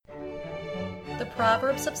The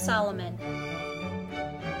Proverbs of Solomon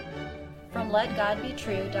from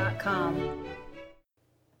LetGodBetrue.com.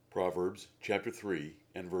 Proverbs chapter 3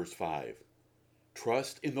 and verse 5.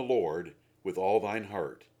 Trust in the Lord with all thine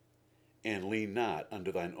heart, and lean not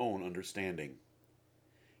unto thine own understanding.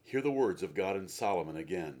 Hear the words of God in Solomon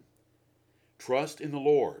again. Trust in the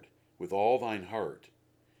Lord with all thine heart,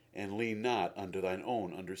 and lean not unto thine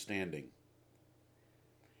own understanding.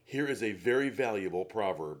 Here is a very valuable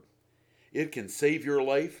proverb. It can save your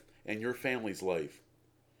life and your family's life.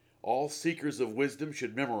 All seekers of wisdom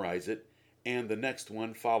should memorize it, and the next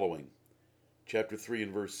one following. Chapter 3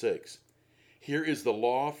 and verse 6. Here is the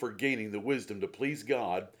law for gaining the wisdom to please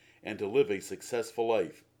God and to live a successful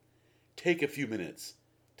life. Take a few minutes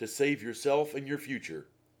to save yourself and your future.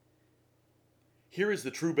 Here is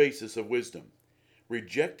the true basis of wisdom.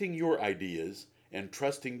 Rejecting your ideas and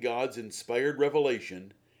trusting God's inspired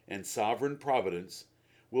revelation and sovereign providence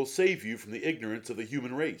will save you from the ignorance of the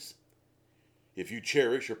human race. If you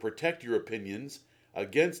cherish or protect your opinions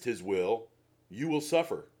against His will, you will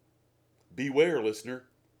suffer. Beware, listener.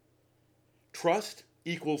 Trust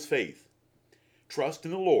equals faith. Trust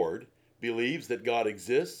in the Lord believes that God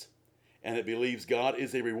exists, and it believes God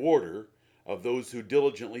is a rewarder of those who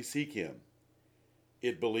diligently seek Him.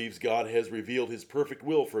 It believes God has revealed His perfect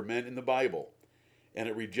will for men in the Bible, and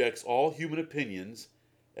it rejects all human opinions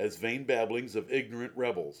as vain babblings of ignorant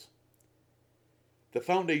rebels. The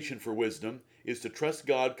foundation for wisdom is to trust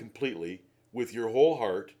God completely with your whole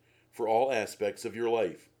heart for all aspects of your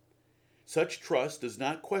life. Such trust does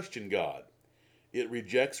not question God. It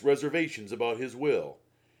rejects reservations about His will,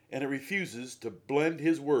 and it refuses to blend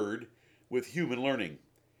His word with human learning.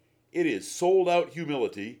 It is sold-out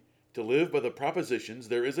humility to live by the propositions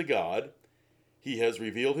there is a God, He has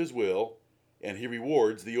revealed His will, and He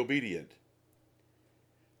rewards the obedient.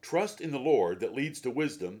 Trust in the Lord that leads to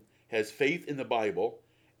wisdom has faith in the Bible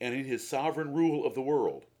and in His sovereign rule of the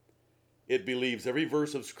world. It believes every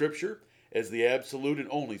verse of Scripture as the absolute and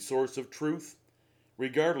only source of truth,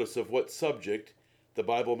 regardless of what subject the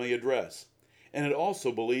Bible may address. And it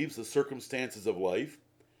also believes the circumstances of life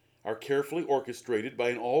are carefully orchestrated by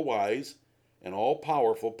an all-wise and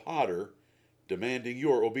all-powerful Potter demanding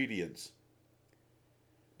your obedience.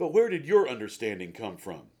 But where did your understanding come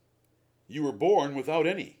from? You were born without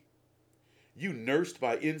any. You nursed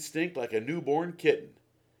by instinct like a newborn kitten,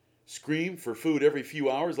 screamed for food every few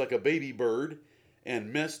hours like a baby bird,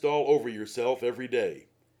 and messed all over yourself every day.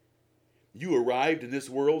 You arrived in this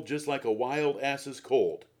world just like a wild ass's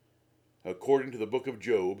colt, according to the book of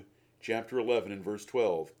Job, chapter 11 and verse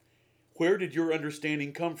 12. Where did your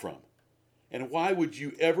understanding come from? And why would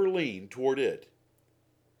you ever lean toward it?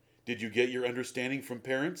 Did you get your understanding from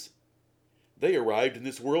parents? They arrived in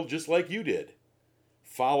this world just like you did.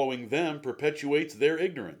 Following them perpetuates their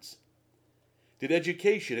ignorance. Did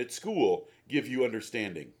education at school give you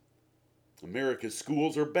understanding? America's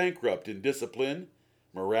schools are bankrupt in discipline,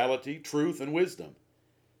 morality, truth, and wisdom.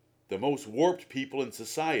 The most warped people in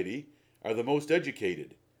society are the most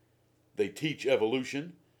educated. They teach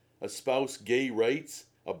evolution, espouse gay rights,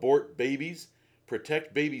 abort babies,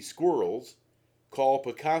 protect baby squirrels, call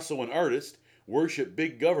Picasso an artist, worship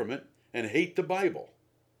big government, and hate the Bible.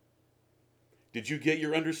 Did you get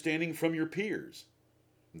your understanding from your peers?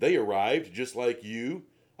 They arrived just like you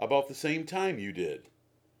about the same time you did.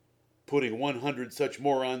 Putting 100 such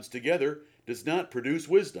morons together does not produce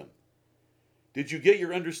wisdom. Did you get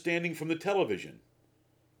your understanding from the television?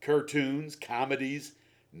 Cartoons, comedies,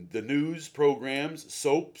 the news programs,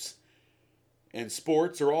 soaps, and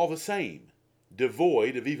sports are all the same,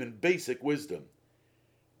 devoid of even basic wisdom.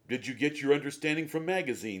 Did you get your understanding from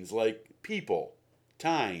magazines like People,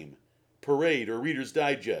 Time, Parade, or Reader's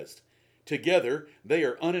Digest? Together, they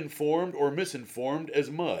are uninformed or misinformed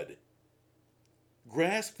as mud.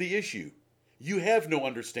 Grasp the issue. You have no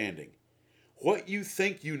understanding. What you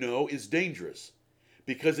think you know is dangerous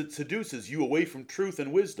because it seduces you away from truth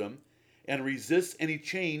and wisdom and resists any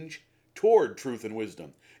change toward truth and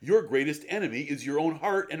wisdom. Your greatest enemy is your own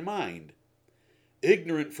heart and mind.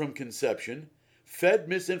 Ignorant from conception, fed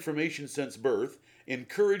misinformation since birth,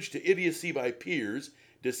 encouraged to idiocy by peers,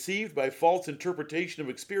 deceived by false interpretation of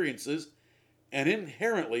experiences, and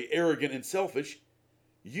inherently arrogant and selfish,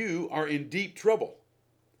 you are in deep trouble.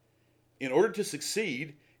 In order to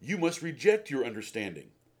succeed, you must reject your understanding.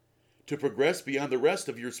 To progress beyond the rest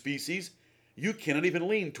of your species, you cannot even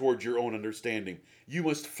lean towards your own understanding. You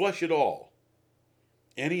must flush it all.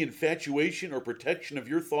 Any infatuation or protection of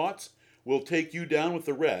your thoughts will take you down with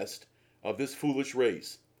the rest of this foolish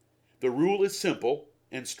race. The rule is simple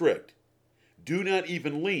and strict. Do not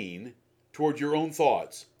even lean toward your own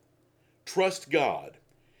thoughts. Trust God.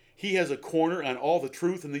 He has a corner on all the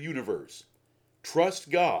truth in the universe.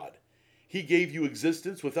 Trust God. He gave you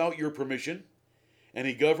existence without your permission, and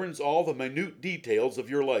He governs all the minute details of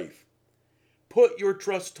your life. Put your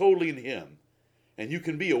trust totally in Him, and you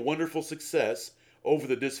can be a wonderful success over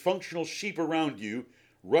the dysfunctional sheep around you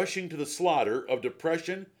rushing to the slaughter of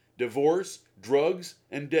depression, divorce, drugs,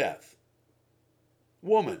 and death.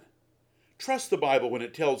 Woman, trust the Bible when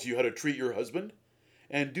it tells you how to treat your husband,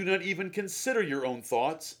 and do not even consider your own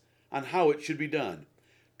thoughts on how it should be done.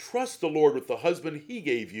 Trust the Lord with the husband He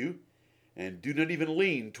gave you, and do not even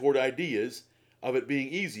lean toward ideas of it being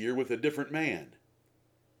easier with a different man.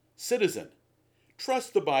 Citizen,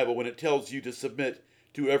 trust the Bible when it tells you to submit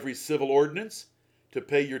to every civil ordinance, to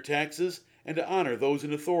pay your taxes, and to honor those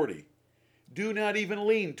in authority. Do not even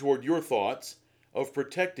lean toward your thoughts of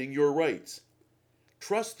protecting your rights.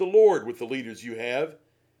 Trust the Lord with the leaders you have,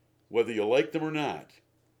 whether you like them or not.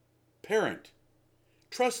 Parent,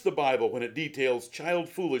 trust the Bible when it details child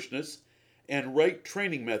foolishness and right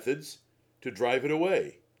training methods to drive it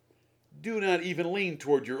away. Do not even lean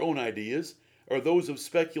toward your own ideas or those of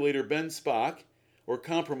speculator Ben Spock or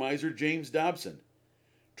compromiser James Dobson.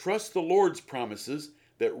 Trust the Lord's promises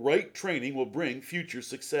that right training will bring future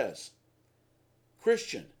success.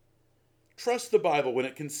 Christian, trust the Bible when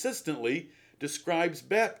it consistently describes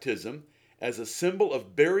baptism as a symbol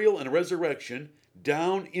of burial and resurrection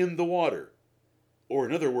down in the water, or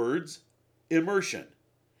in other words, immersion.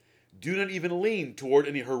 Do not even lean toward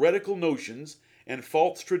any heretical notions and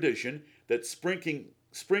false tradition that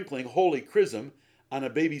sprinkling holy chrism on a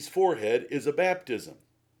baby's forehead is a baptism.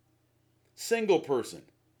 Single person,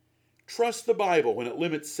 trust the Bible when it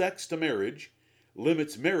limits sex to marriage,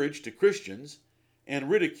 limits marriage to Christians, and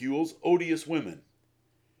ridicules odious women.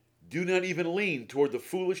 Do not even lean toward the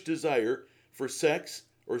foolish desire for sex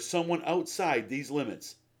or someone outside these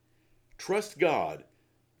limits. Trust God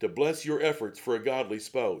to bless your efforts for a godly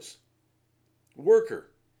spouse.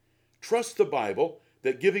 Worker, trust the Bible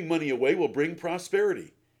that giving money away will bring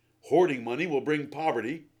prosperity, hoarding money will bring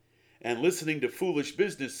poverty, and listening to foolish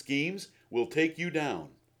business schemes will take you down.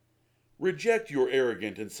 Reject your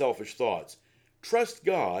arrogant and selfish thoughts. Trust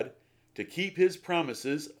God to keep His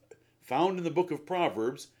promises found in the book of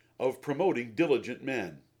Proverbs of promoting diligent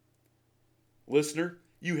men. Listener,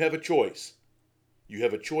 you have a choice. You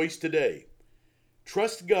have a choice today.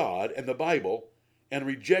 Trust God and the Bible and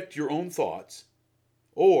reject your own thoughts,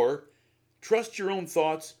 or trust your own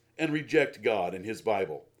thoughts and reject God and His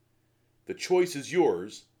Bible. The choice is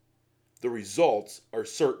yours. The results are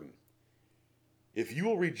certain. If you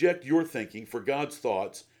will reject your thinking for God's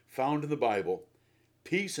thoughts found in the Bible,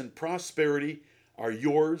 peace and prosperity are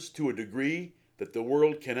yours to a degree that the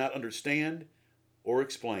world cannot understand or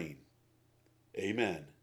explain. Amen.